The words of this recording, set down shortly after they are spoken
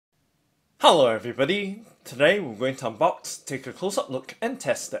Hello everybody! Today we're going to unbox, take a close-up look and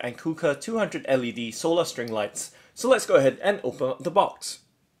test the Ankuka 200 LED solar string lights. So let's go ahead and open up the box.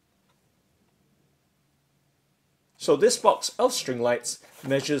 So this box of string lights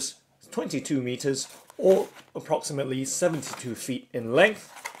measures 22 meters or approximately 72 feet in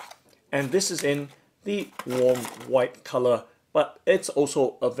length, and this is in the warm white color, but it's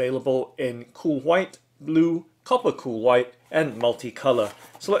also available in cool white, blue, copper cool white and multicolor.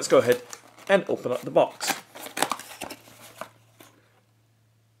 So let's go ahead and open up the box.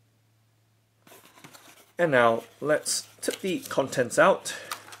 And now let's tip the contents out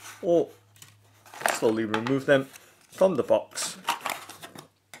or slowly remove them from the box,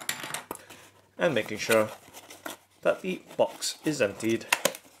 and making sure that the box is emptied.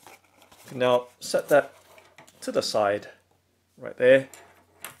 You can now set that to the side right there.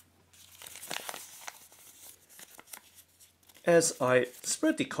 As I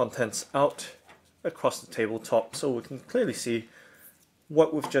spread the contents out across the tabletop so we can clearly see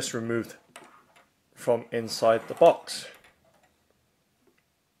what we've just removed from inside the box.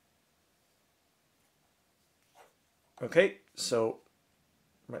 Okay, so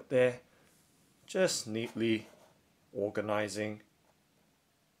right there, just neatly organizing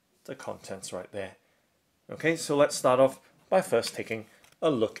the contents right there. Okay, so let's start off by first taking a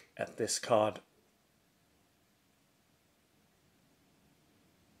look at this card.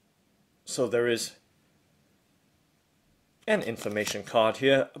 So there is an information card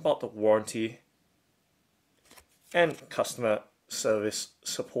here about the warranty and customer service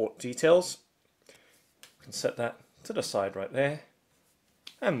support details. We can set that to the side right there.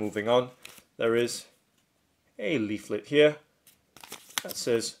 And moving on, there is a leaflet here that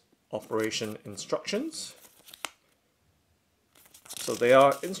says operation instructions. So they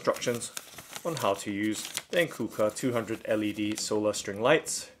are instructions on how to use the Ankuka 200 LED solar string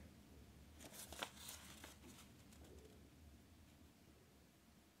lights.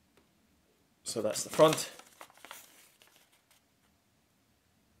 So that's the front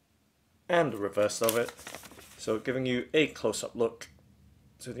and the reverse of it. So giving you a close-up look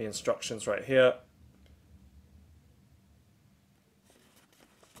to the instructions right here.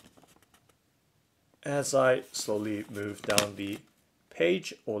 As I slowly move down the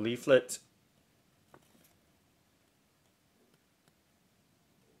page or leaflet,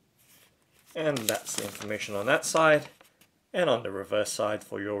 and that's the information on that side, and on the reverse side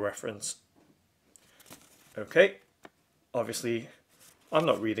for your reference. Okay, obviously I'm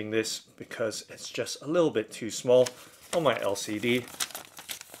not reading this because it's just a little bit too small on my LCD,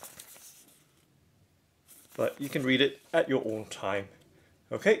 but you can read it at your own time.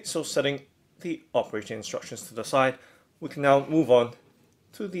 Okay, so setting the operating instructions to the side, we can now move on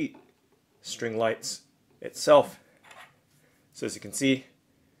to the string lights itself. So as you can see,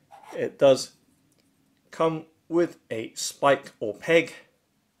 it does come with a spike or peg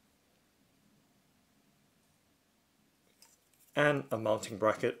and a mounting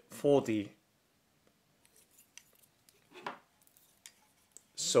bracket for the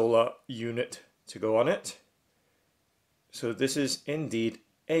solar unit to go on it. So this is indeed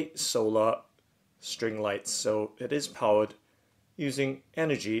a solar string light, so it is powered using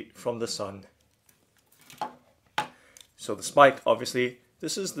energy from the sun. So the spike, obviously,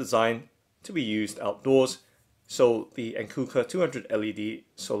 this is designed to be used outdoors. So the Ankuka 200 LED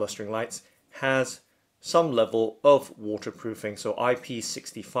solar string lights has some level of waterproofing, so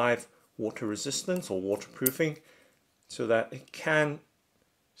IP65 water resistance or waterproofing, so that it can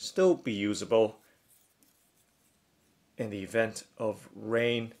still be usable in the event of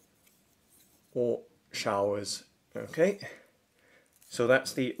rain or showers. Okay, so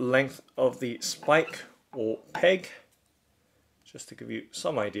that's the length of the spike or peg, just to give you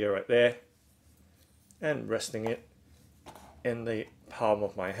some idea right there, and resting it in the palm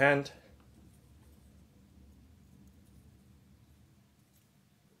of my hand.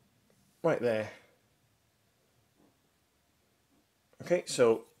 Right there. Okay,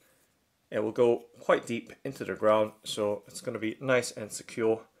 so it will go quite deep into the ground, so it's going to be nice and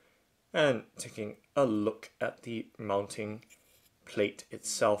secure. And taking a look at the mounting plate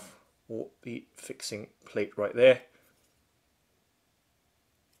itself, or the fixing plate right there.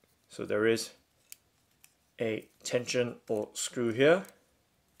 So there is a tension or screw here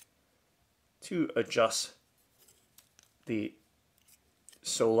to adjust the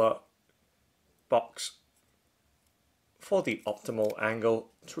solar box for the optimal angle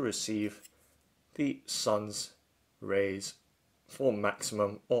to receive the sun's rays for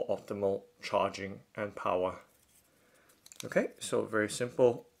maximum or optimal charging and power. Okay, so very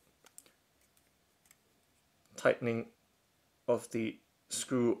simple tightening of the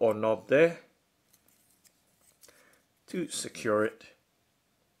screw or knob there to secure it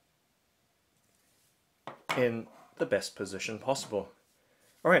in the best position possible.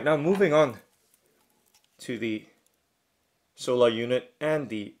 Alright, now moving on to the solar unit and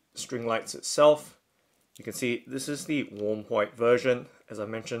the string lights itself. You can see this is the warm white version. As I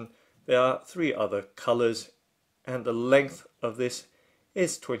mentioned, there are 3 other colors, and the length of this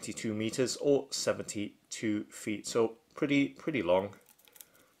is 22 meters or 72 feet, so pretty long.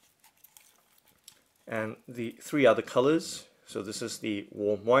 And the 3 other colors, so this is the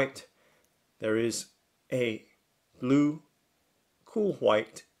warm white, there is a blue, cool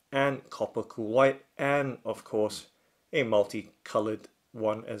white, and copper cool white, and of course a multicolored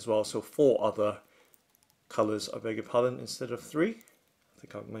one as well, so 4 other colors, I beg your pardon, instead of 3. I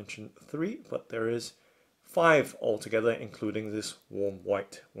think I mentioned 3, but there is 5 altogether, including this warm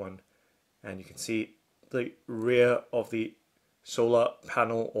white one. And you can see the rear of the solar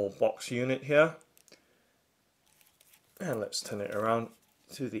panel or box unit here. And let's turn it around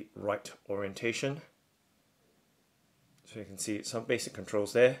to the right orientation. So you can see some basic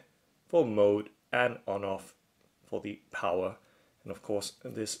controls there for mode and on-off for the power. And of course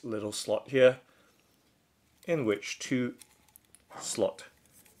this little slot here in which to slot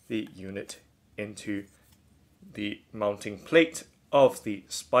the unit into the mounting plate of the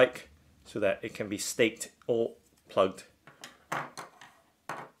spike so that it can be staked or plugged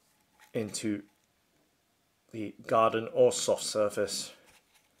into the garden or soft surface.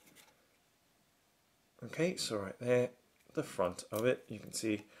 Okay, so right there, the front of it, you can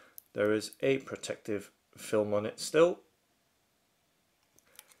see there is a protective film on it still.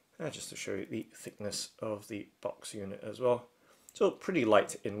 And just to show you the thickness of the box unit as well. So pretty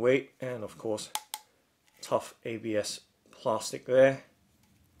light in weight, and of course tough ABS plastic there.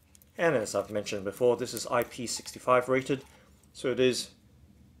 And as I've mentioned before, this is IP65 rated, so it is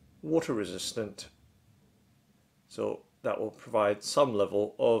water resistant. So that will provide some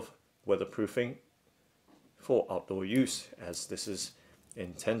level of weatherproofing for outdoor use, as this is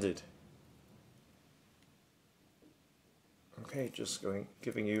intended. Okay, just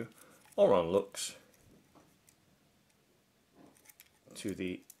giving you all-round looks to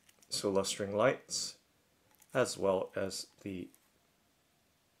the solar string lights, as well as the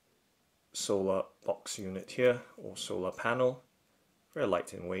solar box unit here, or solar panel. Very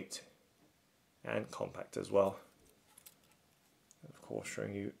light in weight and compact as well. And of course,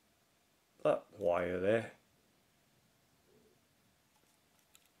 showing you that wire there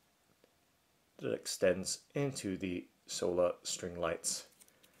that extends into the solar string lights.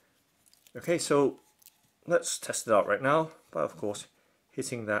 Okay, so let's test it out right now, but of course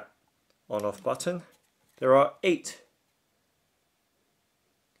hitting that on-off button. There are 8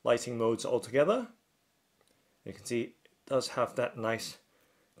 lighting modes altogether. You can see it does have that nice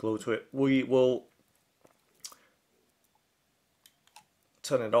glow to it. We will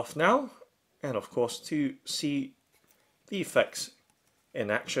turn it off now, and of course to see the effects in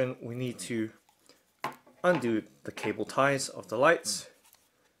action we need to undo the cable ties of the lights.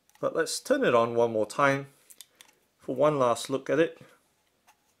 But let's turn it on one more time for one last look at it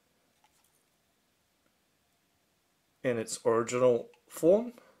in its original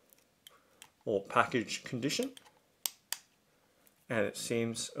form or package condition, and it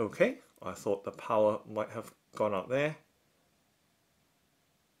seems okay. I thought the power might have gone up there.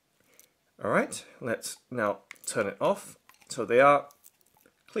 Alright, let's now turn it off. So they are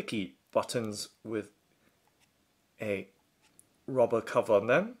clicky buttons with a rubber cover on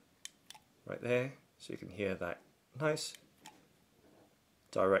them right there, so you can hear that nice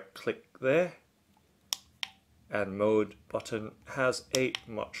direct click there. And mode button has a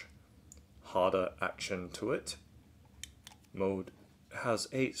much harder action to it. Mode has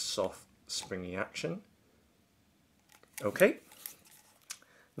a soft springy action. Okay,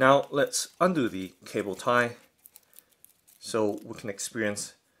 now let's undo the cable tie so we can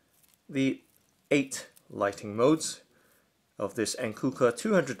experience the 8 lighting modes of this Ankuka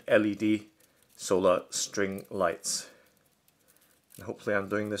 200 LED solar string lights. And hopefully I'm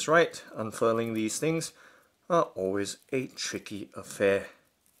doing this right. Unfurling these things are always a tricky affair.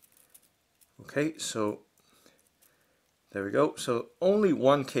 Okay, so there we go. So only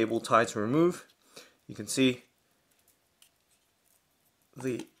one cable tie to remove. You can see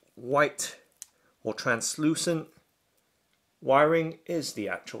the white or translucent wiring is the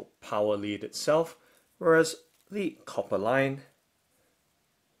actual power lead itself, whereas the copper line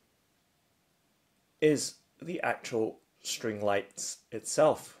is the actual string lights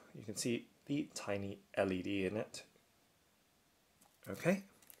itself. You can see the tiny LED in it. Okay,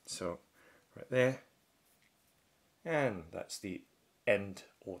 so right there, and that's the end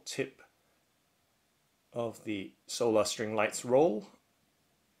or tip of the solar string lights roll.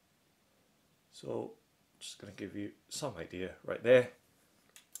 So just going to give you some idea right there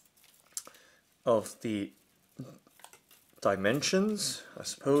of the dimensions, I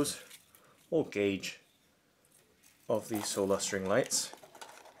suppose, or gauge of the solar string lights.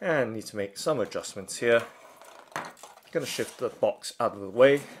 And need to make some adjustments here. I'm going to shift the box out of the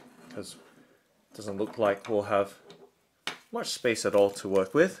way because it doesn't look like we'll have much space at all to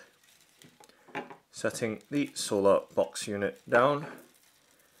work with. Setting the solar box unit down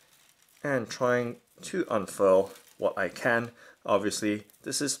and trying to unfurl what I can. Obviously,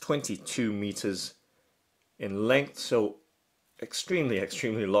 this is 22 meters in length, so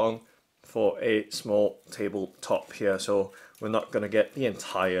extremely long for a small tabletop here. So we're not going to get the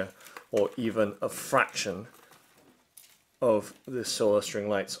entire or even a fraction of the solar string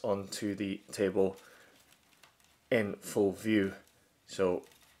lights onto the table in full view. So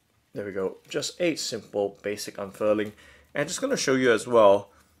there we go, just a simple basic unfurling. And just going to show you as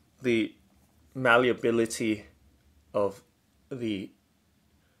well the malleability of the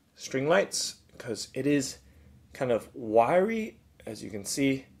string lights, because it is kind of wiry, as you can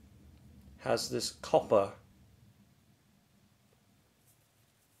see, has this copper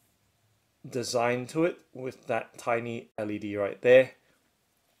design to it with that tiny LED right there,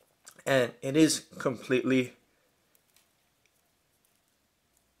 and it is completely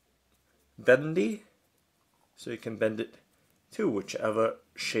bendy, so you can bend it to whichever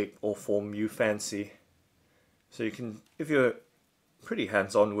shape or form you fancy. So you can, if you're pretty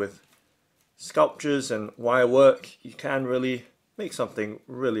hands-on with sculptures and wire work, you can really make something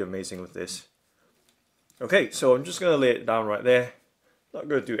really amazing with this. Okay, so I'm just going to lay it down right there. Not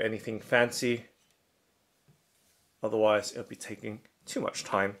going to do anything fancy, otherwise it'll be taking too much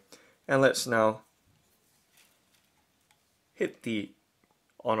time. And let's now hit the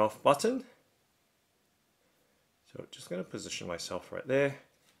on-off button. So just going to position myself right there,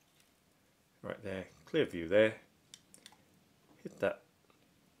 clear view there. Hit that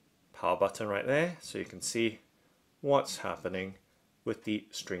power button right there so you can see what's happening with the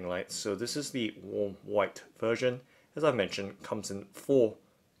string lights. So this is the warm white version. As I mentioned, comes in 4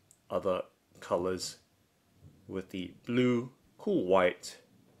 other colors with the blue, cool white,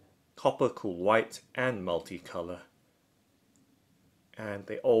 copper cool white, and multicolor. And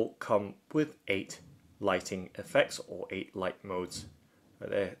they all come with 8 lighting effects or 8 light modes. Right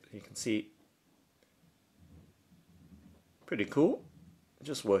there, you can see, pretty cool.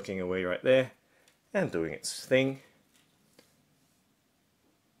 Just working away right there and doing its thing.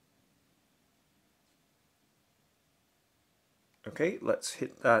 Okay, let's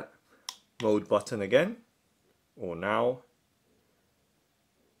hit that mode button again, or now,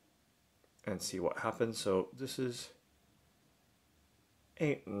 and see what happens. So this is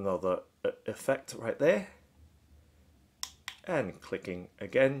another effect right there. And clicking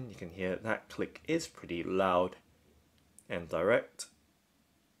again, you can hear that click is pretty loud and direct.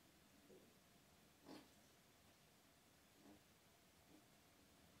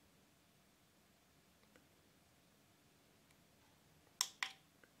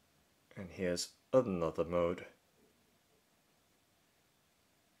 And here's another mode.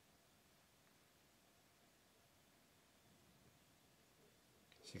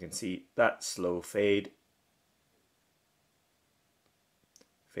 So you can see that slow fade,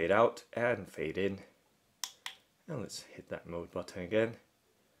 fade out and fade in. And let's hit that mode button again.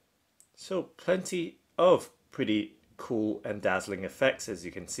 So plenty of pretty cool and dazzling effects, as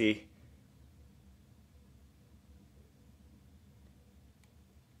you can see.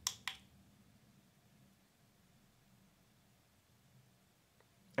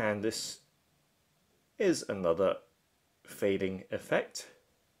 And this is another fading effect.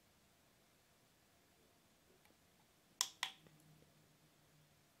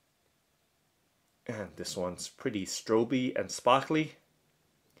 And this one's pretty stroby and sparkly.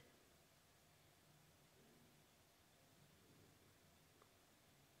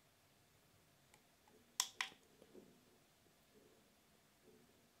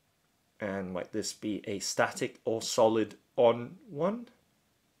 And might this be a static or solid on one?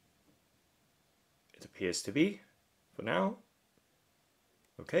 It appears to be for now.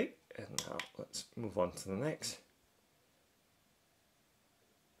 Okay, and now let's move on to the next.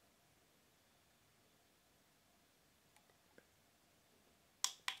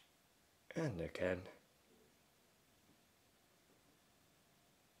 And again.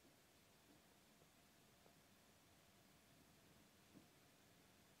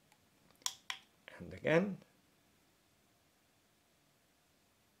 And again.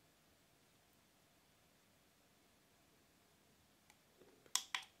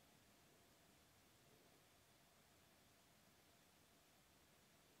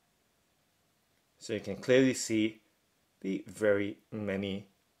 So you can clearly see the very many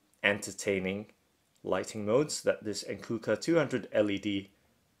entertaining lighting modes that this Ankuka 200 LED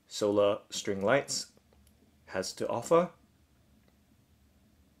solar string lights has to offer.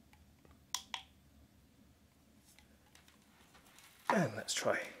 And let's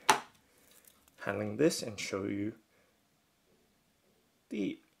try handling this and show you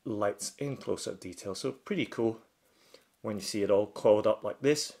the lights in close-up detail. So pretty cool when you see it all coiled up like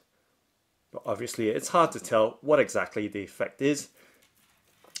this. But obviously it's hard to tell what exactly the effect is,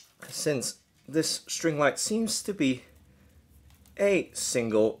 since this string light seems to be a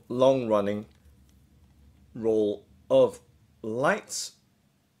single long-running roll of lights.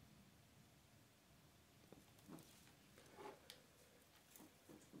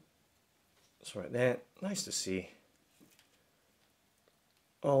 So right there, nice to see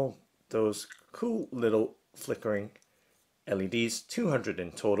all those cool little flickering LEDs, 200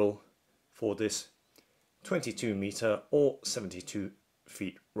 in total for this 22 meter or 72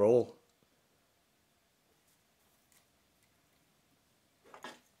 feet roll.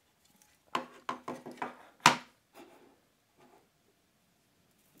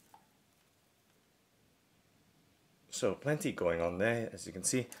 So plenty going on there, as you can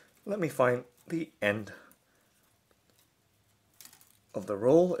see. Let me find the end of the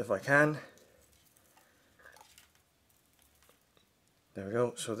roll if I can. There we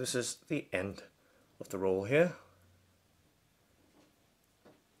go. So this is the end of the roll here.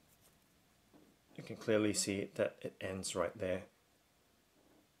 You can clearly see that it ends right there.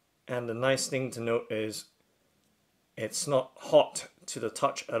 And the nice thing to note is it's not hot to the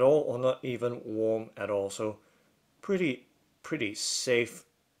touch at all, or not even warm at all. So pretty safe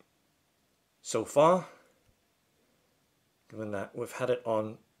so far, given that we've had it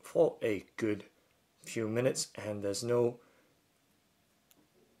on for a good few minutes and there's no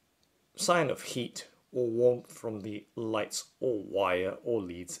sign of heat or warmth from the lights or wire or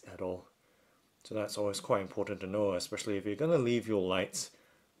leads at all. So that's always quite important to know, especially if you're going to leave your lights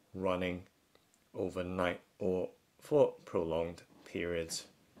running overnight or for prolonged periods.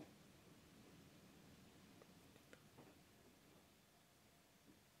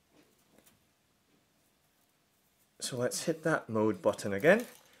 So let's hit that mode button again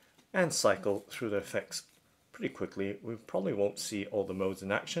and cycle through the effects pretty quickly. We probably won't see all the modes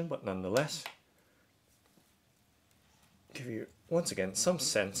in action, but nonetheless give you once again some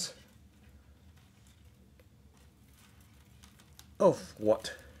sense of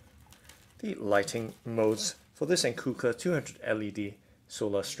what the lighting modes for this Ankuka 200 LED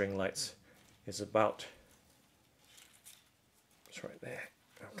solar string lights is about. It's right there.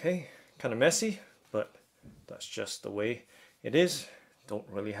 Okay, kind of messy, but that's just the way it is. Don't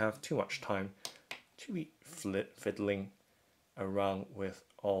really have too much time to be fiddling around with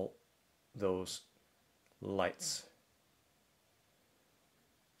all those lights.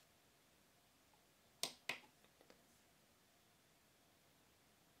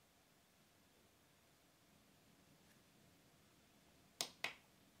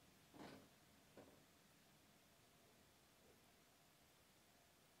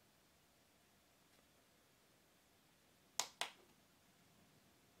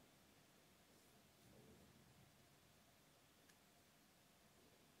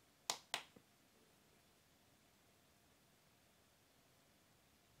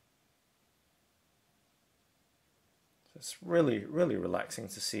 It's really relaxing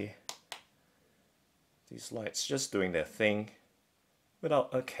to see these lights just doing their thing without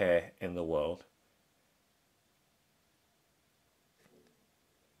a care in the world.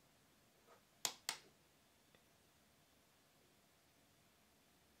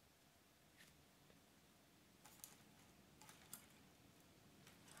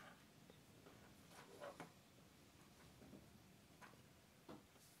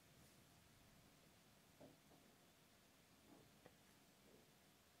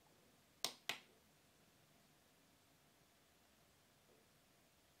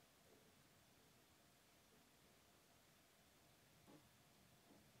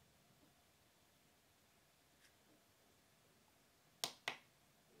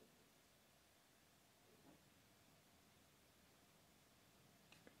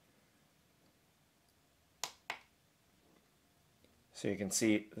 So you can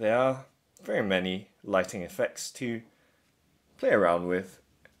see there are very many lighting effects to play around with,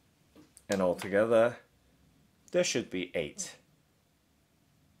 and altogether there should be 8.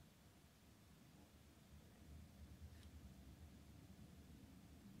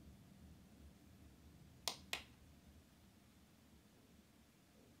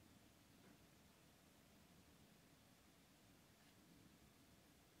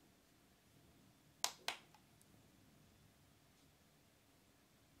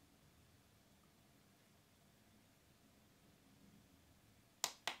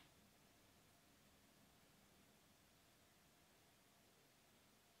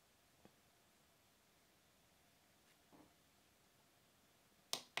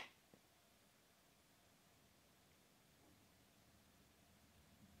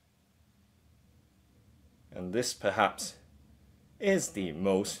 And this perhaps is the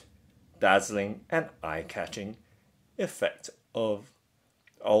most dazzling and eye-catching effect of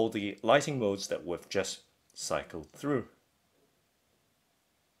all the lighting modes that we've just cycled through.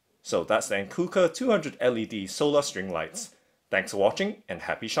 So that's the Ankuka 200 LED solar string lights. Thanks for watching and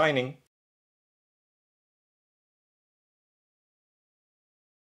happy shining!